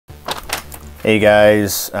Hey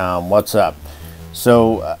guys, what's up?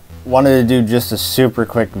 So wanted to do just a super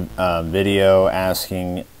quick video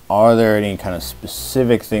asking, are there any kind of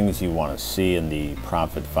specific things you want to see in the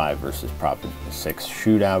Prophet 5 versus Prophet 6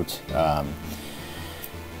 shootout?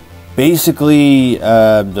 Basically,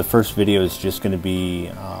 the first video is just going to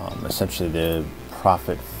be essentially the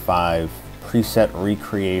Prophet 5 preset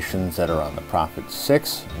recreations that are on the Prophet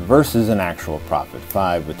 6 versus an actual Prophet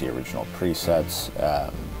 5 with the original presets.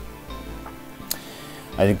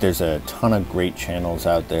 I think there's a ton of great channels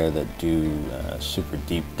out there that do super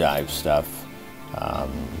deep dive stuff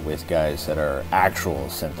with guys that are actual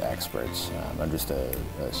synth experts. I'm just a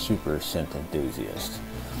super synth enthusiast.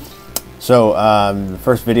 So the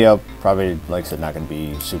first video, probably, like I said, not going to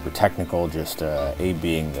be super technical, just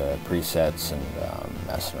A-Bing the presets and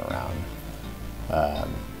messing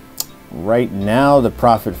around. Right now, the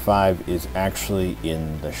Prophet 5 is actually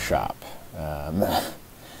in the shop.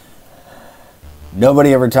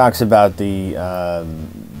 Nobody ever talks about the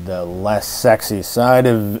less sexy side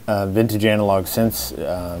of vintage analog synths,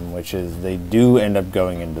 which is they do end up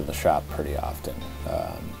going into the shop pretty often.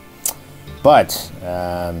 But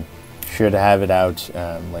should have it out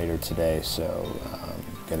later today, so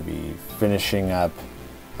going to be finishing up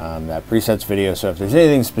that presets video. So if there's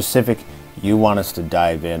anything specific you want us to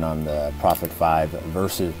dive in on the Prophet 5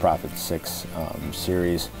 versus Prophet 6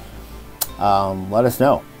 series, let us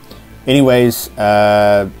know. Anyways,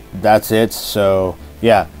 that's it. So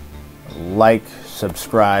yeah, like,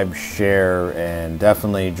 subscribe, share, and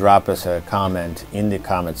definitely drop us a comment in the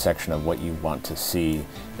comment section of what you want to see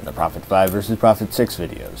in the Prophet 5 versus Prophet 6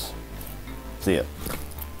 videos. See ya.